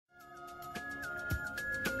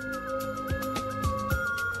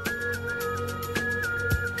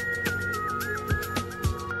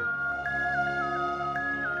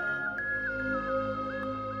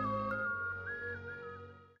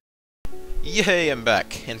Yay, I'm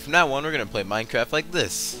back. And from now on, we're gonna play Minecraft like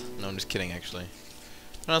this. No, I'm just kidding, actually.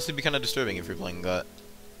 It'd honestly be kind of disturbing if you're playing that.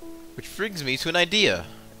 Which brings me to an idea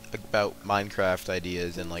about Minecraft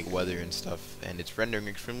ideas and like weather and stuff, and it's rendering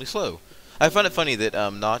extremely slow. I find it funny that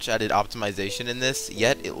Notch added optimization in this,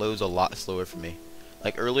 yet it loads a lot slower for me.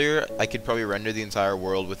 Like earlier, I could probably render the entire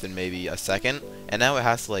world within maybe a second, and now it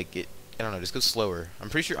has to I don't know, just go slower. I'm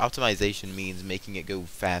pretty sure optimization means making it go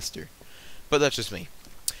faster. But that's just me.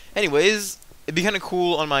 Anyways, it'd be kind of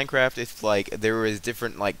cool on Minecraft if like there was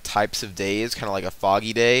different like types of days, kind of like a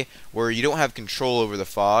foggy day, where you don't have control over the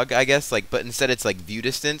fog, I guess, but instead it's like view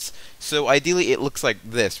distance. So ideally it looks like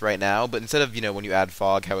this right now, but instead of, when you add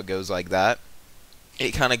fog, how it goes like that,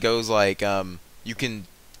 it kind of goes like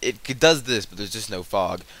it does this, but there's just no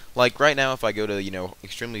fog. Like right now, if I go to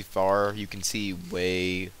extremely far, you can see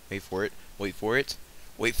wait for it, way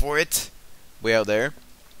out there.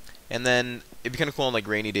 And then it'd be kind of cool on like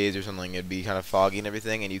rainy days or something. It'd be kind of foggy and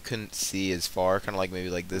everything, and you couldn't see as far, kind of like maybe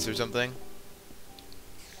like this or something.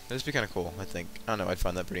 That'd be kind of cool, I think. I don't know, I'd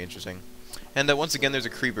find that pretty interesting. And once again, there's a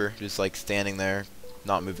creeper just like standing there,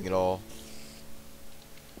 not moving at all.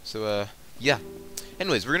 So yeah.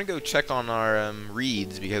 Anyways, we're gonna go check on our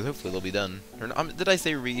reeds because hopefully they'll be done. Or did I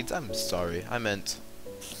say reeds? I'm sorry. I meant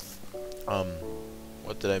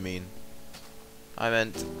what did I mean? I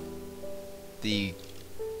meant the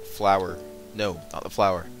flour. No, not the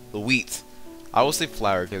flour. The wheat. I will say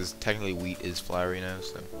flour because technically wheat is flour,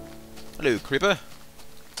 so. Hello, creeper.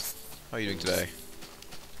 How are you doing today?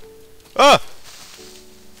 Ah!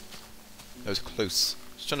 That was close.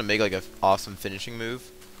 Just trying to make like an awesome finishing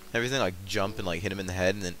move. Everything like jump and like hit him in the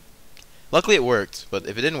head, and then luckily it worked. But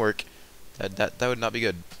if it didn't work, that would not be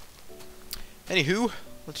good. Anywho,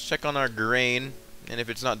 let's check on our grain, and if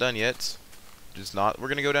it's not done yet, we're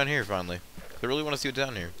gonna go down here finally. I really want to see what's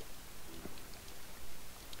down here.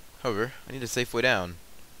 However, I need a safe way down.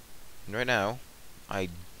 And right now, I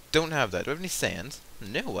don't have that. Do I have any sand?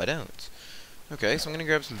 No, I don't. Okay, so I'm gonna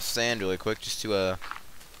grab some sand really quick just to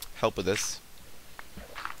help with this.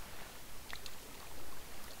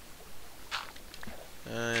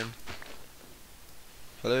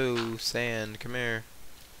 Hello, sand, come here.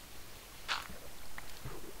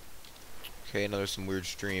 Okay, now there's some weird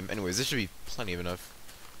stream. Anyways, this should be plenty of enough.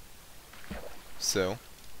 So,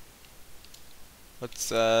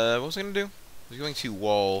 let's, what was I gonna do? I was going to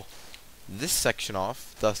wall this section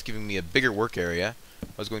off, thus giving me a bigger work area. I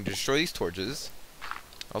was going to destroy these torches.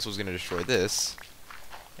 I also was going to destroy this.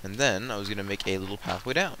 And then I was going to make a little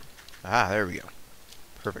pathway down. Ah, there we go.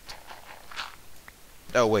 Perfect.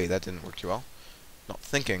 Oh, wait, that didn't work too well. Not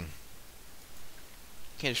thinking.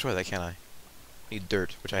 Can't destroy that, can I? I need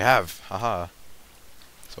dirt, which I have. Haha.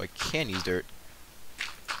 So I can use dirt.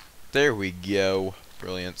 There we go.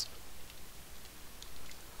 Brilliant.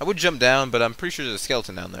 I would jump down, but I'm pretty sure there's a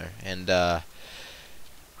skeleton down there. And,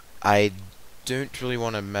 I don't really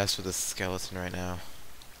want to mess with a skeleton right now.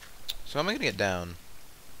 So how am I going to get down?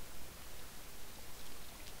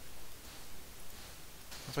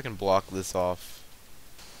 If I can block this off.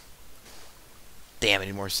 Damn, I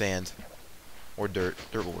need more sand. Or dirt.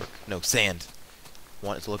 Dirt will work. No, sand. I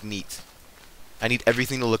want it to look neat. I need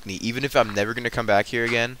everything to look neat. Even if I'm never going to come back here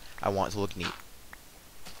again, I want it to look neat.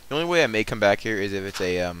 The only way I may come back here is if it's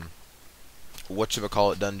a,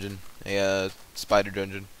 whatchamacallit dungeon. A, spider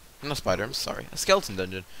dungeon. Not spider, I'm sorry. A skeleton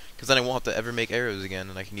dungeon. Because then I won't have to ever make arrows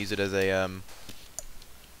again, and I can use it as a,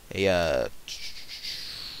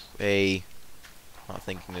 not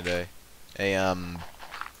thinking today.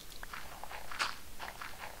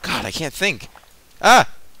 God, I can't think. Ah!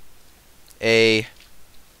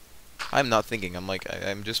 I'm not thinking.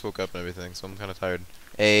 I'm just woke up and everything, so I'm kind of tired.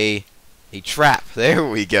 A trap. There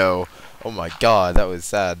we go. Oh my god, that was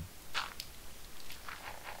sad.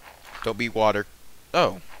 Don't be water.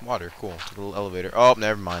 Oh, water. Cool. Took a little elevator. Oh,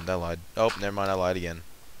 never mind. I lied. Oh, never mind. I lied again.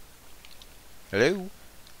 Hello?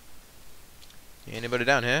 Anybody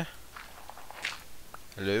down here?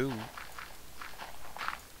 Hello?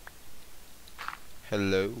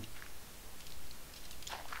 Hello?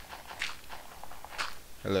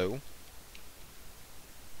 Hello?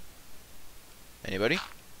 Anybody?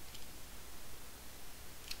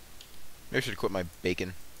 Maybe I should quit my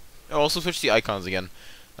bacon. Oh, also switch the icons again.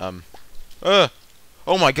 Oh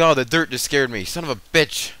my god, the dirt just scared me. Son of a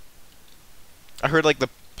bitch. I heard like the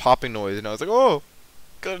popping noise and I was like, oh,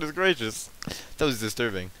 goodness gracious. That was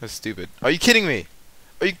disturbing. That's stupid. Are you kidding me?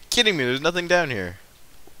 Are you kidding me? There's nothing down here.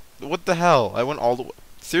 What the hell? I went all the way.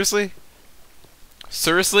 Seriously?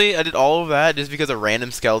 Seriously? I did all of that just because a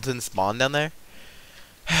random skeleton spawned down there?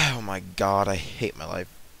 Oh my god, I hate my life.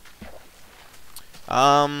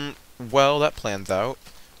 Well, that plans out.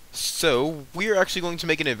 So, we are actually going to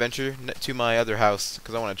make an adventure to my other house,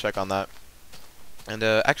 because I want to check on that. And,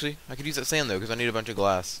 actually, I could use that sand, though, because I need a bunch of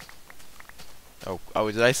glass. Oh,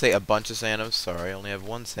 did I say a bunch of sand? I'm sorry, I only have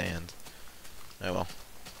one sand. Oh, well.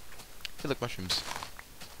 Hey, look, mushrooms.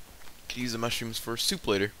 Could use the mushrooms for soup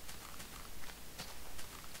later.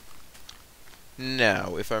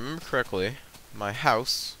 Now, if I remember correctly, my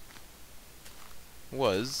house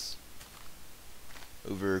was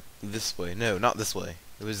over this way. No, not this way.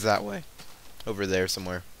 It was that way. Over there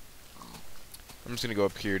somewhere. I'm just gonna go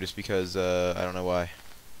up here just because, I don't know why.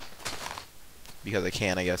 Because I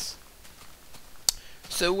can, I guess.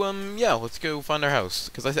 So, yeah, let's go find our house.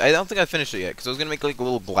 Because I don't think I finished it yet. Because I was gonna make, like, a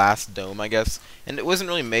little glass dome, I guess. And it wasn't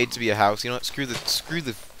really made to be a house. You know what? Screw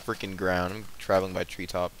the freaking ground. I'm traveling by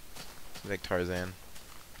treetop. Like Tarzan.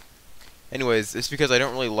 Anyways, it's because I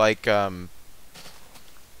don't really like, I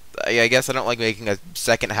guess I don't like making a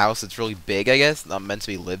second house that's really big, I guess. Not meant to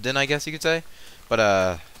be lived in, I guess you could say.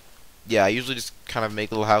 But, yeah, I usually just kind of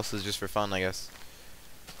make little houses just for fun, I guess.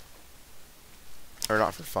 Or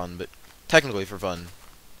not for fun, but technically for fun.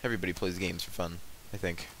 Everybody plays games for fun, I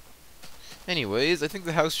think. Anyways, I think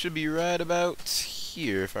the house should be right about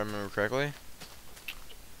here, if I remember correctly.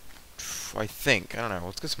 I think. I don't know.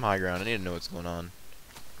 Let's get some high ground. I need to know what's going on.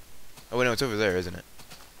 Oh, wait, no, it's over there, isn't it?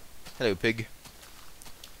 Hello, pig.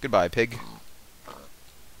 Goodbye, pig.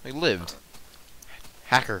 I lived.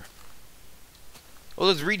 Hacker. Oh,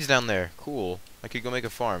 there's reeds down there. Cool. I could go make a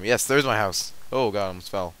farm. Yes, there's my house. Oh, God, I almost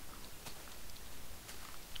fell.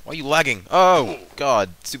 Why are you lagging? Oh,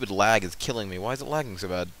 God. Stupid lag is killing me. Why is it lagging so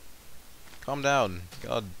bad? Calm down.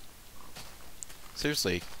 God.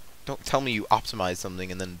 Seriously. Don't tell me you optimize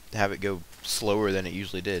something and then have it go slower than it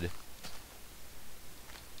usually did.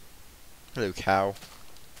 Hello, cow.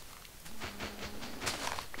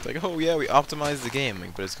 It's like, oh yeah, we optimized the game,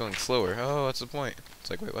 like, but it's going slower. Oh, what's the point?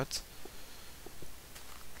 It's like, wait, what?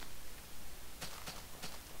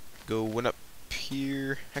 Going up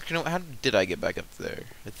here. Actually, no, how did I get back up there?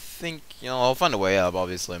 I think, you know, I'll find a way up,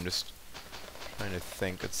 obviously. I'm just trying to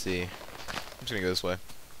think. Let's see. I'm just gonna go this way.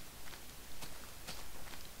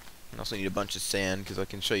 I also need a bunch of sand, because I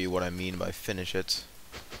can show you what I mean by finish it.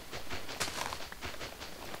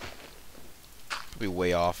 Be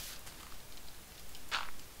way off.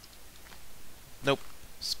 Nope.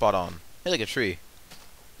 Spot on. Hey, like a tree.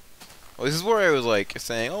 Oh, this is where I was like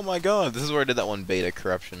saying, oh my god, this is where I did that one beta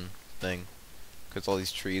corruption thing. Because all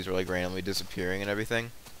these trees were like randomly disappearing and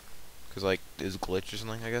everything. Because like, it was a glitch or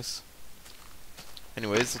something, I guess.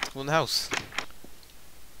 Anyways, let's go in the house.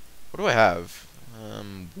 What do I have?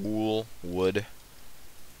 Wool, wood.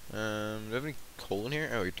 Do I have any coal in here?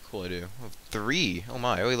 Oh, cool, I do. Oh, 3! Oh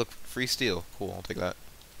my, oh, look, free steel. Cool, I'll take that.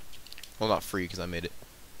 Well, not free, because I made it.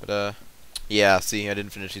 But, yeah, see, I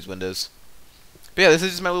didn't finish these windows. But yeah, this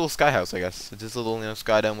is just my little sky house, I guess. It's just a little, you know,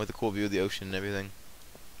 sky dome with a cool view of the ocean and everything.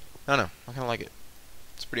 I don't know, I kinda like it.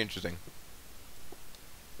 It's pretty interesting.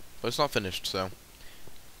 But it's not finished, so.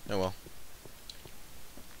 Oh well.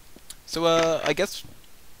 So, I guess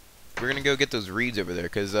we're gonna go get those reeds over there,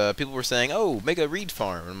 because people were saying, oh, make a reed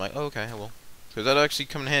farm. And I'm like, oh, okay, I will. Because that'll actually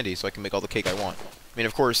come in handy, so I can make all the cake I want. I mean,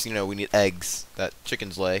 of course, you know, we need eggs that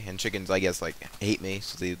chickens lay, and chickens, I guess, like, hate me,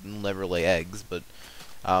 so they never lay eggs, but,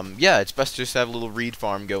 yeah, it's best to just have a little reed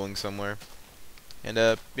farm going somewhere. And,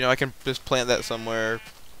 you know, I can just plant that somewhere.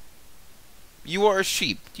 You are a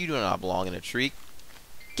sheep. You do not belong in a tree.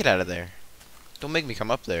 Get out of there. Don't make me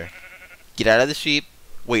come up there. Get out of the sheep.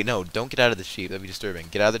 Wait, no, don't get out of the sheep. That'd be disturbing.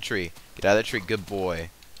 Get out of the tree. Get out of the tree. Good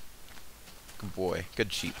boy. Good boy.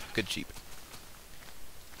 Good sheep. Good sheep.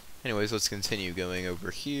 Anyways, let's continue going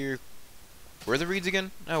over here. Where are the reeds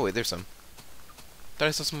again? Oh, wait, there's some. Thought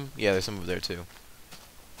I saw some. Yeah, there's some over there, too.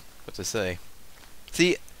 What's it say?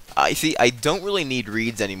 See, I don't really need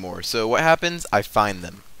reeds anymore. So what happens? I find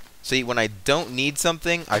them. See, when I don't need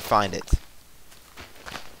something, I find it.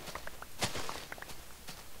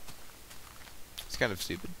 It's kind of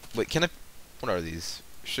stupid. Wait, can I... What are these?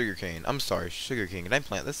 Sugarcane. I'm sorry, sugarcane. Can I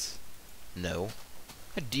plant this? No.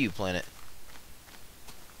 How do you plant it?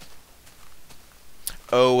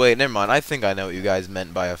 Oh, wait, never mind. I think I know what you guys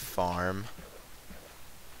meant by a farm.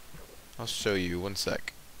 I'll show you. One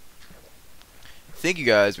sec. I think you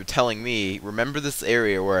guys were telling me, remember this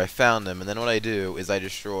area where I found them, and then what I do is I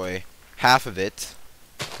destroy half of it,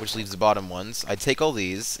 which leaves the bottom ones. I take all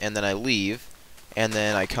these, and then I leave, and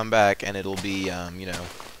then I come back, and it'll be, you know,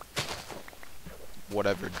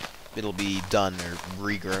 whatever. It'll be done, or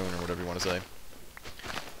regrown, or whatever you want to say.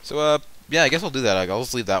 So, yeah, I guess I'll do that. I'll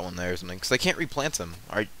just leave that one there or something, because I can't replant them.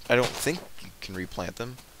 I don't think you can replant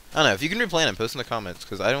them. I don't know. If you can replant them, post in the comments,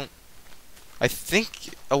 because I don't I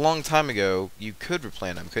think a long time ago you could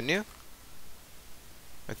replant them, couldn't you?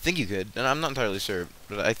 I think you could, and I'm not entirely sure,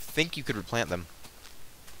 but I think you could replant them.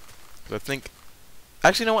 But I think,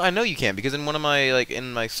 actually, no, I know you can because in one of my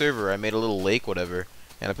in my server I made a little lake, whatever,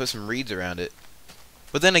 and I put some reeds around it.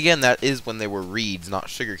 But then again, that is when they were reeds, not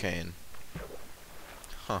sugarcane.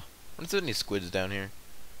 Huh? I wonder if there's any squids down here.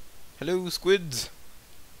 Hello, squids.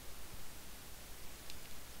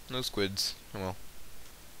 No squids. Oh well.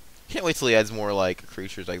 Can't wait till he adds more like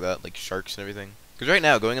creatures like that, like sharks and everything. Because right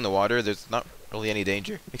now, going in the water, there's not really any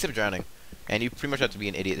danger except drowning, and you pretty much have to be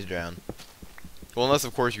an idiot to drown. Well, unless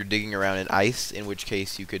of course you're digging around in ice, in which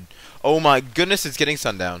case you could. Oh my goodness, it's getting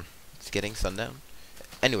sundown. It's getting sundown.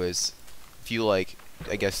 Anyways, if you like,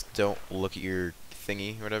 I guess don't look at your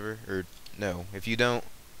thingy or whatever, or no, if you don't.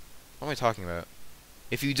 What am I talking about?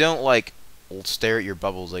 If you don't like stare at your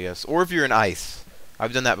bubbles, I guess, or if you're in ice.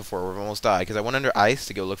 I've done that before where I've almost died because I went under ice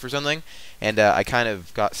to go look for something, and I kind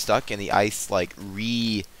of got stuck, and the ice like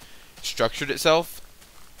restructured itself,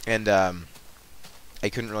 and I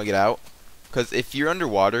couldn't really get out. Because if you're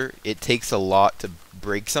underwater, it takes a lot to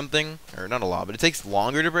break something, or not a lot, but it takes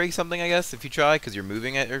longer to break something, I guess, if you try, because you're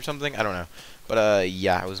moving it or something. I don't know, but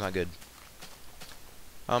yeah, it was not good.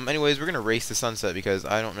 Anyways, we're gonna race to sunset because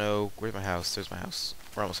I don't know where's my house. There's my house.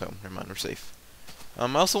 We're almost home. Never mind, we're safe. I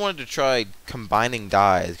also wanted to try combining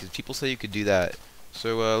dyes, because people say you could do that.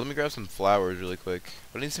 So, let me grab some flowers really quick.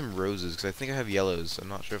 But I need some roses, because I think I have yellows. I'm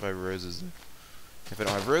not sure if I have roses. If I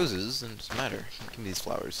don't have roses, then it doesn't matter. Give me these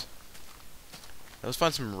flowers. Now, let's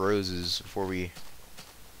find some roses before we...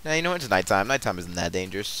 Nah, you know what? It's nighttime. Nighttime isn't that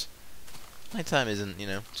dangerous. Nighttime isn't, you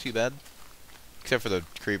know, too bad. Except for the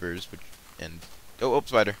creepers, which... and... Oh,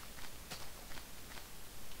 spider.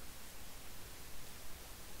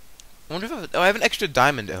 I wonder if I have an extra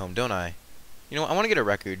diamond at home, don't I? You know what? I want to get a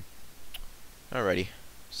record. Alrighty.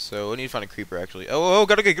 So I need to find a creeper actually. Oh,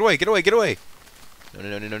 gotta get away, get away, get away! No,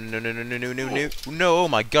 no, no, no, no, no, no, no, no, no, no, no! Oh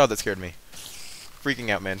my God, that scared me. Freaking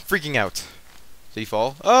out, man, freaking out. Did he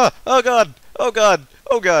fall? Ah! Oh God! Oh God!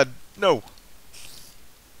 Oh God! No!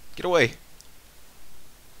 Get away!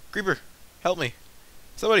 Creeper, help me!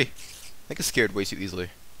 Somebody! I get scared way too easily.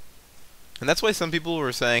 And that's why some people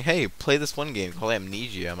were saying, hey, play this one game called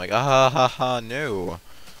Amnesia. I'm like, ah ha ha, no.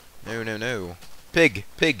 No, no, no. Pig,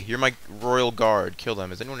 pig, you're my royal guard. Kill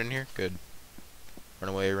them. Is anyone in here? Good. Run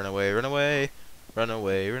away, run away, run away. Run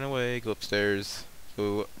away, run away. Go upstairs.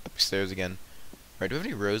 Go upstairs again. Alright, do I have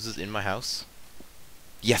any roses in my house?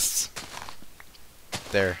 Yes!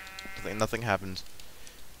 There. Nothing happened.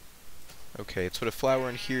 Okay, let's put a flower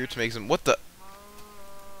in here to make some... What the...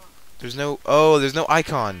 There's no... Oh, there's no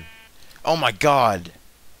icon. Oh my God!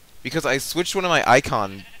 Because I switched one of my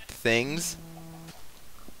icon things.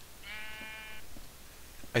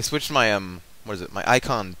 I switched my what is it? My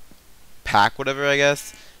icon pack, whatever, I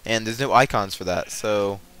guess. And there's no icons for that.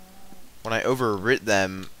 So when I overwrit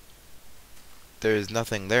them, there's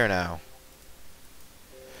nothing there now.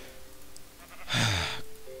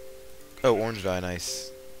 Oh, orange dye,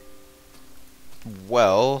 nice.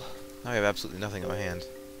 Well, I have absolutely nothing in my hand.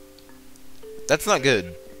 That's not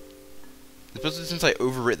good. Especially since I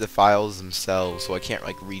overwrit the files themselves, so I can't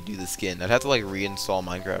like redo the skin. I'd have to like reinstall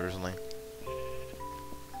Minecraft or something.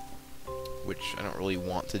 Which I don't really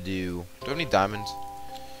want to do. Do I have any diamonds?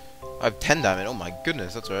 I have 10 diamond. Oh my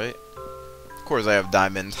goodness, that's right. Of course I have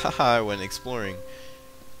diamonds. Haha, when exploring.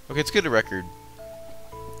 Okay, let's get a record.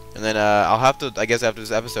 And then I'll have to, I guess after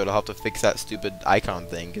this episode, I'll have to fix that stupid icon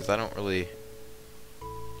thing, because I don't really...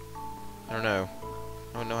 I don't know.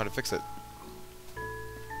 I don't know how to fix it.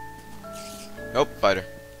 Nope, spider.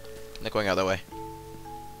 Not going out that way.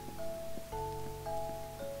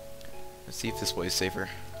 Let's see if this way is safer.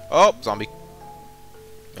 Oh, zombie.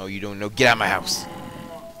 No, you don't know. Get out of my house.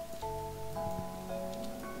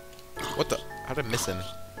 What the? How did I miss him?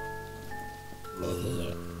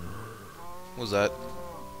 What was that?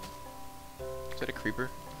 Is that a creeper?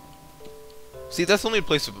 See, that's the only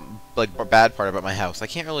place, like, bad part about my house. I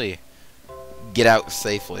can't really get out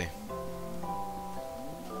safely.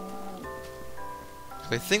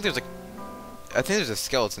 I think there's a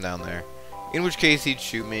skeleton down there. In which case he'd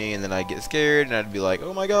shoot me and then I'd get scared and I'd be like,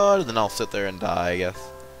 oh my God, and then I'll sit there and die, I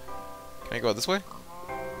guess. Can I go out this way?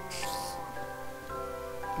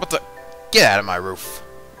 What the? Get out of my roof.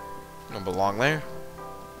 You don't belong there.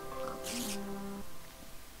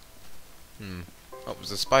 Oh,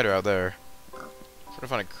 there's a spider out there. I'm trying to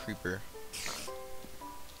find a creeper.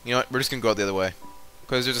 You know what? We're just gonna go out the other way.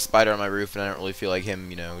 Because there's a spider on my roof and I don't really feel like him,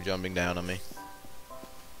 you know, jumping down on me.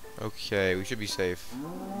 Okay, we should be safe.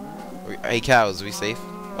 Hey, cows, are we safe?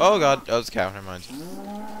 Oh God, oh, it's a cow, never mind.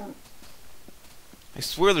 I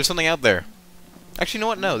swear there's something out there. Actually, you know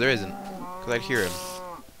what? No, there isn't. Because I'd hear him.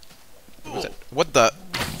 What's that? What the?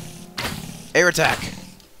 Air attack!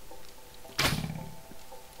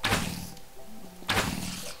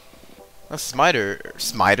 That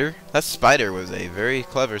Smiter? That spider was a very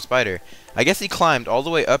clever spider. I guess he climbed all the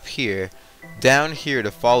way up here, down here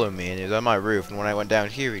to follow me, and he was on my roof, and when I went down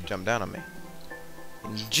here, he jumped down on me.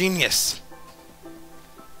 Ingenious!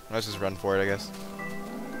 Let's just run for it, I guess.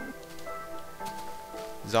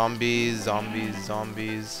 Zombies, zombies,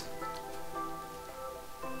 zombies.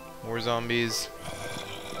 More zombies.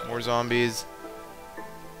 More zombies.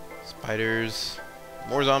 Spiders.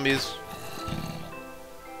 More zombies.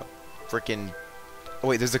 Frickin'. Oh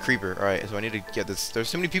wait, there's the creeper. Alright, so I need to get this. There's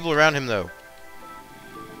so many people around him though.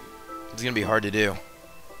 It's gonna be hard to do.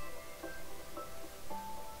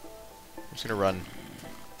 I'm just gonna run.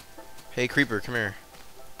 Hey creeper, come here.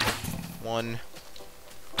 1,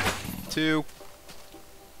 2,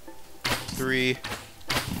 3,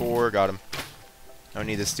 4. Got him. I don't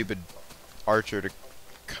need this stupid archer to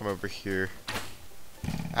come over here.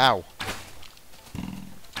 Ow.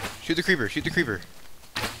 Shoot the creeper, shoot the creeper.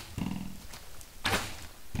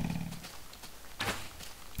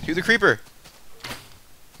 Shoot the creeper!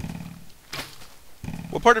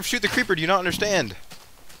 What part of shoot the creeper do you not understand?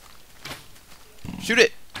 Shoot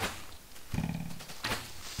it!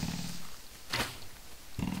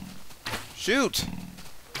 Shoot!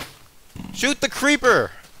 Shoot the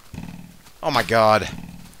creeper! Oh my god.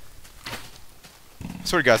 I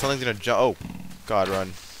swear to god, something's gonna jump. Oh. God,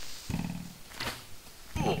 run.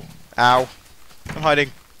 Ow. I'm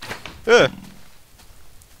hiding. Ugh.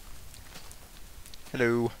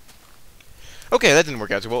 Hello. Okay, that didn't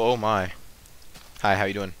work out so well. Oh my. Hi, how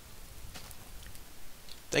you doing?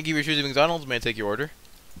 Thank you for choosing McDonald's. May I take your order?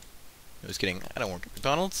 No, just kidding. I don't work at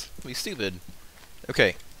McDonald's. That'd be stupid.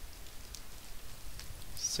 Okay.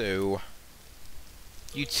 So,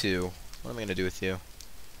 you two. What am I gonna do with you?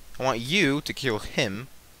 I want you to kill him.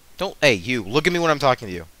 Don't. Hey, you. Look at me when I'm talking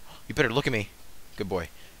to you. You better look at me. Good boy.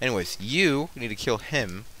 Anyways, you need to kill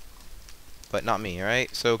him, but not me. All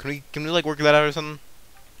right. So can we like work that out or something?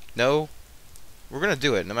 No. We're gonna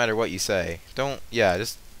do it no matter what you say. Don't. Yeah.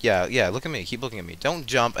 Just. Yeah. Yeah. Look at me. Keep looking at me. Don't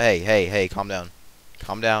jump. Hey. Hey. Hey. Calm down.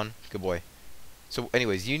 Calm down. Good boy. So,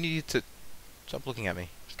 anyways, you need to stop looking at me.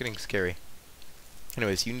 It's getting scary.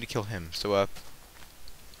 Anyways, you need to kill him. So,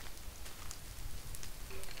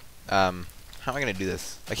 how am I gonna do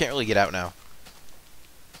this? I can't really get out now.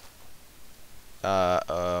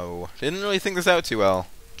 Oh. Didn't really think this out too well.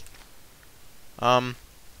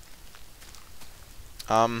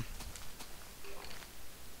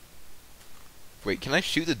 Wait, can I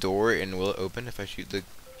shoot the door and will it open if I shoot the...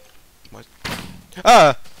 What?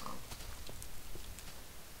 Ah!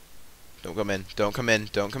 Don't come in. Don't come in.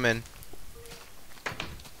 Don't come in.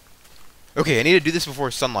 Okay, I need to do this before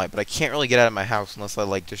sunlight, but I can't really get out of my house unless I,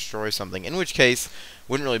 like, destroy something. In which case,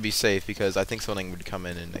 wouldn't really be safe because I think something would come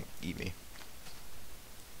in and, like, eat me.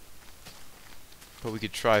 But we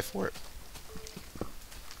could try for it.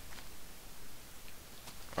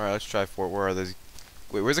 Alright, let's try for it. Where are those?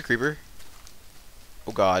 Wait, where's the creeper?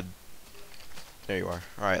 Oh god. There you are.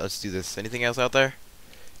 Alright, let's do this. Anything else out there?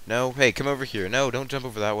 No? Hey, come over here. No, don't jump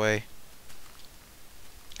over that way.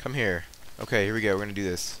 Come here. Okay, here we go. We're gonna do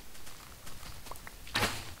this.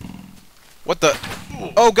 What the?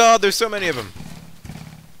 Oh god, there's so many of them.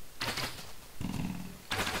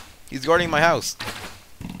 He's guarding my house.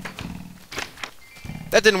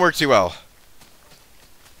 That didn't work too well.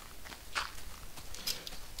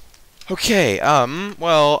 Okay,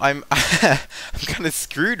 well, I'm I'm kind of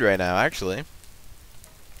screwed right now, actually.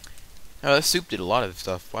 Oh, that soup did a lot of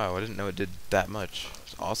stuff. Wow, I didn't know it did that much.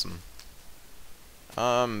 It's awesome.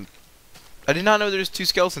 I did not know there's 2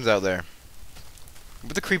 skeletons out there.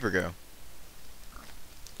 Where'd the creeper go?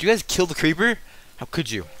 Did you guys kill the creeper? How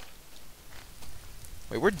could you?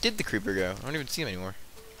 Wait, where did the creeper go? I don't even see him anymore.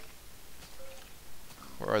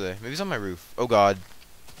 Where are they? Maybe he's on my roof. Oh god.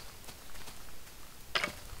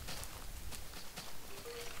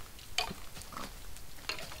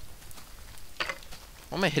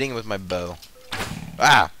 Why am I hitting him with my bow?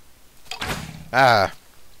 Ah! Ah!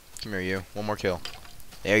 Come here, you. One more kill.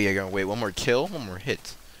 There you go. Wait, one more kill? One more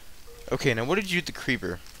hit. Okay, now what did you do with the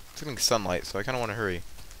creeper? It's getting sunlight, so I kind of want to hurry.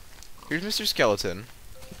 Here's Mr. Skeleton.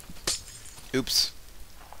 Oops.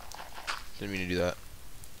 Didn't mean to do that.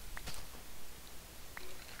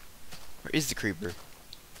 Where is the creeper?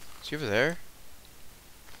 Is he over there?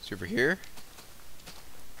 Is he over here?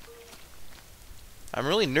 I'm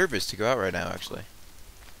really nervous to go out right now, actually.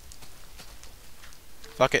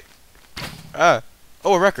 Fuck it. Ah!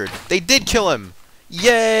 Oh, a record. They did kill him!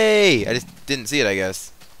 Yay! I just didn't see it, I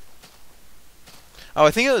guess. Oh,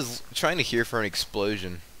 I think I was trying to hear for an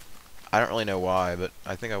explosion. I don't really know why, but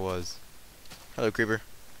I think I was. Hello, creeper.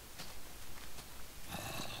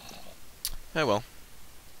 Oh well.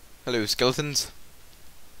 Hello, skeletons.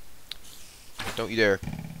 Don't you dare.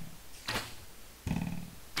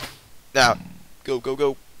 Now, go, go,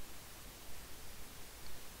 go.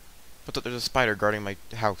 What's up? There's a spider guarding my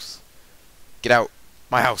house. Get out.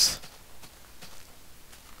 My house.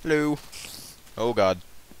 Hello. Oh god.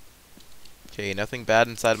 Okay, nothing bad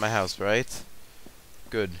inside my house, right?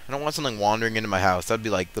 Good. I don't want something wandering into my house. That'd be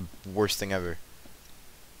like the worst thing ever.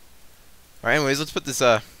 Alright, anyways, let's put this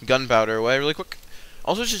gunpowder away really quick.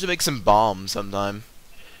 Also, just to make some bombs sometime.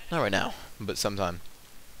 Not right now, but sometime.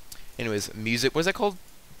 Anyways, music. What is that called?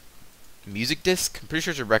 Music disc? I'm pretty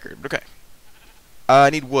sure it's a record. Okay. I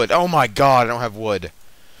need wood. Oh my god, I don't have wood.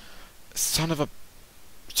 Son of a...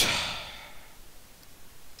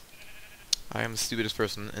 I am the stupidest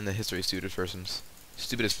person in the history of stupidest persons.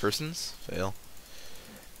 Stupidest persons? Fail.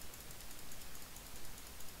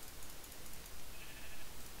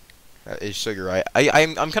 That is sugar, right?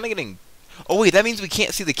 I'm kind of getting... Oh wait, that means we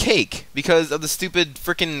can't see the cake because of the stupid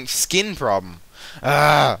frickin' skin problem.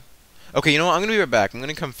 Ah! Okay, you know what? I'm gonna be right back. I'm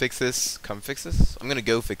gonna come fix this. Come fix this? I'm gonna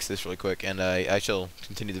go fix this really quick, and I shall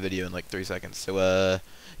continue the video in like 3 seconds. So,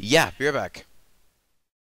 yeah, be right back.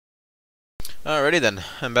 Alrighty then,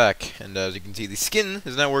 I'm back, and as you can see, the skin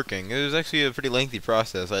is not working. It was actually a pretty lengthy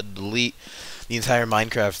process. I had to delete the entire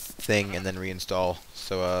Minecraft thing and then reinstall.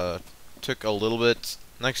 So, took a little bit,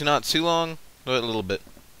 actually not too long, but a little bit.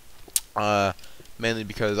 Mainly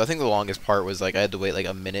because I think the longest part was like I had to wait like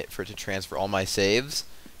a minute for it to transfer all my saves,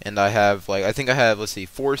 and I have like I think I have, let's see,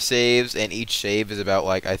 4 saves, and each save is about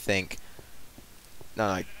like I think, no,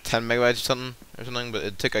 like 10 megabytes or something, but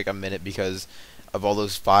it took like a minute because of all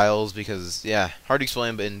those files, because, yeah, hard to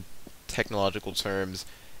explain, but in technological terms,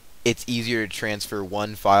 it's easier to transfer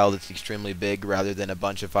one file that's extremely big rather than a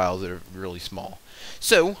bunch of files that are really small.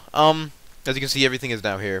 So, as you can see, everything is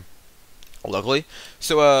now here, luckily.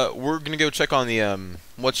 So, we're gonna go check on the,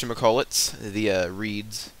 whatchamacallits, the,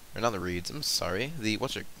 reeds, or not the reeds, I'm sorry, the,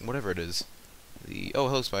 whatever it is. The, oh,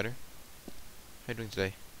 hello, spider. How are you doing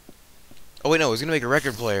today? Oh, wait, no, I was gonna make a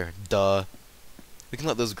record player. Duh. We can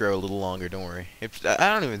let those grow a little longer, don't worry.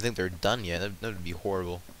 I don't even think they're done yet. That would be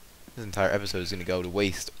horrible. This entire episode is going to go to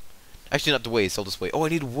waste. Actually, not to waste. I'll just wait. Oh, I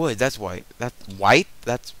need wood. That's white. That's white?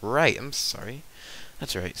 That's right. I'm sorry.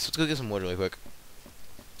 That's right. So let's go get some wood really quick.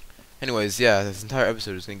 Anyways, yeah, this entire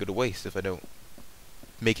episode is going to go to waste if I don't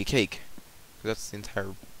make a cake. That's the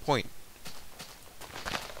entire point.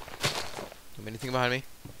 Anything behind me?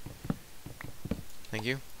 Thank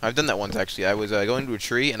you. I've done that once, actually. I was going to a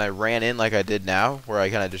tree, and I ran in like I did now, where I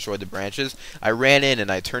kind of destroyed the branches. I ran in, and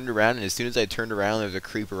I turned around, and as soon as I turned around, there was a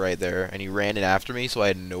creeper right there, and he ran in after me, so I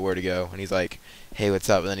had nowhere to go. And he's like, hey, what's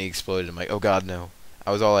up? And then he exploded. I'm like, oh, God, no.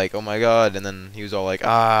 I was all like, oh, my God. And then he was all like,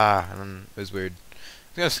 ah. And then it was weird.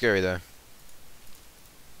 It's kind of scary, though.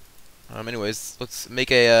 Anyways, let's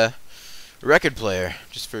make a record player,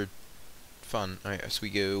 just for fun. Alright, so we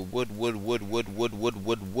go wood, wood, wood, wood, wood, wood,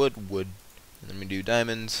 wood, wood, wood. And then we do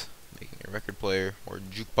diamonds, making a record player, or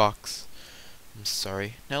jukebox. I'm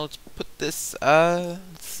sorry. Now let's put this, let's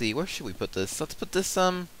see, where should we put this? Let's put this,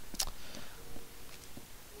 let's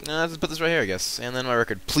put this right here, I guess. And then my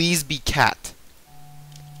record. Please be cat.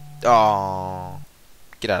 Aww.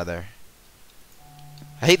 Get out of there.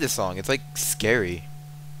 I hate this song. It's, like, scary.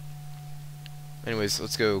 Anyways,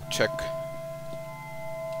 let's go check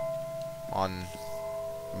on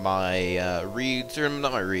my reeds, or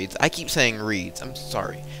not my reeds. I keep saying reeds. I'm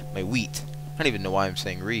sorry. My wheat. I don't even know why I'm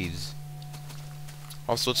saying reeds.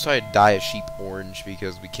 Also, let's try to dye a sheep orange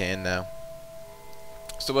because we can now.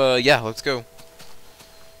 So, yeah, let's go.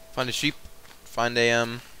 Find a sheep. Find a,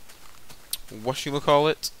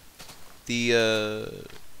 whatchamacallit? The,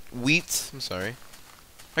 wheat. I'm sorry.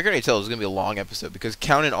 I can already tell it's going to be a long episode because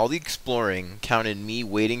counting all the exploring, counting me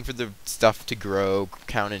waiting for the stuff to grow,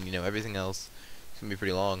 counting, you know, everything else. It's gonna be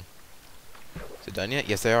pretty long. Is it done yet?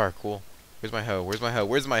 Yes, they are. Cool. Where's my hoe? Where's my hoe?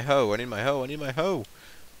 Where's my hoe? I need my hoe. I need my hoe.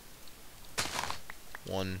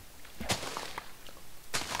 1.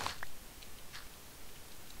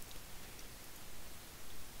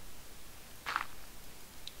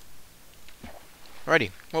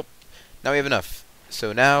 Alrighty. Well, now we have enough.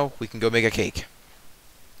 So now we can go make a cake.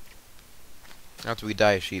 After we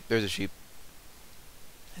dye a sheep. There's a sheep.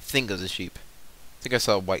 I think there's a sheep. I think I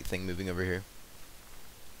saw a white thing moving over here.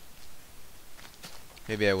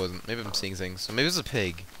 Maybe I wasn't. Maybe I'm seeing things. So maybe it's a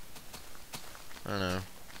pig. I don't know.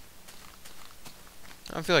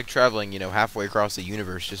 I don't feel like traveling, you know, halfway across the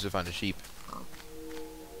universe just to find a sheep.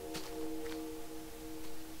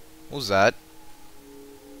 What was that?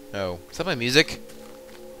 Oh, is that my music?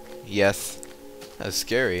 Yes. That was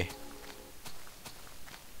scary.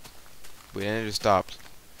 Wait, and it just stopped.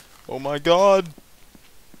 Oh my god!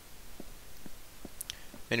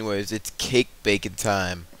 Anyways, it's cake baking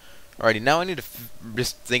time. Alrighty, now I need to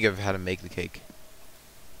just think of how to make the cake.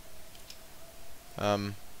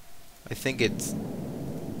 I think it's...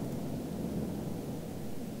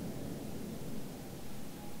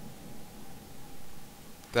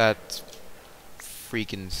 That's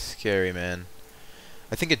freaking scary, man.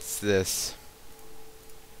 I think it's this.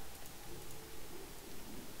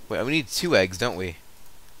 Wait, we need 2 eggs, don't we?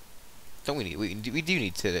 Don't we need... We do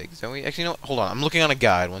need 2 eggs, don't we? Actually, no, hold on. I'm looking on a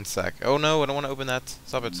guide. 1 sec. Oh, no, I don't want to open that.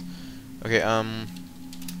 Stop it. Okay, I'm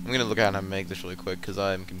gonna look at how to make this really quick, because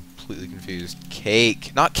I'm completely confused.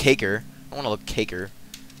 Cake. Not caker. I don't want to look caker.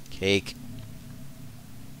 Cake.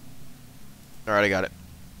 Alright, I got it.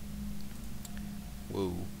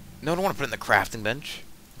 Whoa. No, I don't want to put it in the crafting bench.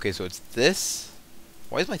 Okay, so it's this.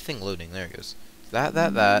 Why is my thing loading? There it goes. That.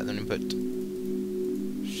 Then we put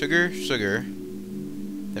sugar.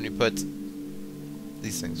 Then we put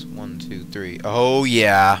these things. 1, 2, 3. Oh,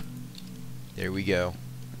 yeah. There we go.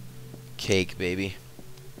 Cake, baby.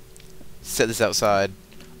 Set this outside.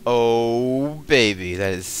 Oh, baby.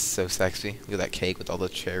 That is so sexy. Look at that cake with all the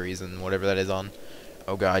cherries and whatever that is on.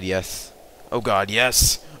 Oh, God, yes. Oh, God,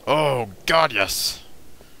 yes. Oh, God, yes.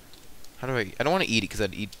 How do I don't want to eat it because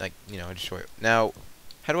I'd eat, like, you know, I'd destroy it. Now,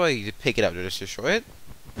 how do I pick it up? Do I just destroy it?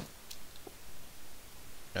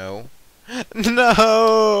 No.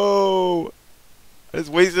 No! I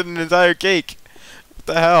just wasted an entire cake. What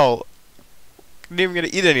the hell? I'm not even gonna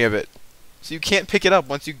eat any of it. So you can't pick it up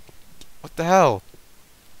once you... What the hell?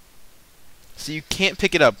 So you can't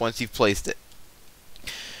pick it up once you've placed it.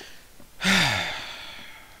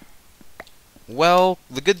 Well,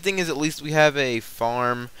 the good thing is at least we have a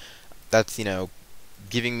farm that's, you know,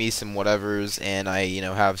 giving me some whatevers, and I, you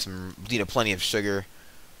know, have some, you know, plenty of sugar.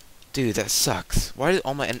 Dude, that sucks. Why did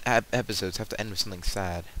all my episodes have to end with something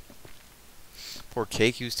sad? Poor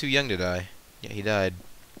Cake, he was too young to die. Yeah, he died.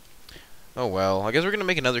 Oh well, I guess we're gonna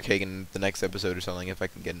make another cake in the next episode or something if I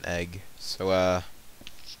can get an egg. So,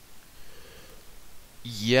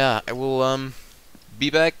 yeah, I will, be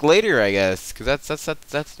back later, I guess, because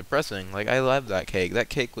that's depressing. Like, I love that cake. That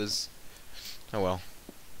cake was... Oh well.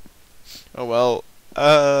 Oh well.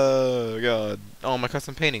 Oh god. Oh, my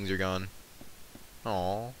custom paintings are gone.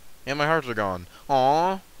 Aw. And my hearts are gone.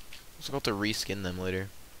 Aw. I'm supposed to reskin them later.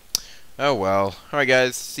 Oh well. Alright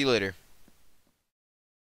guys, see you later.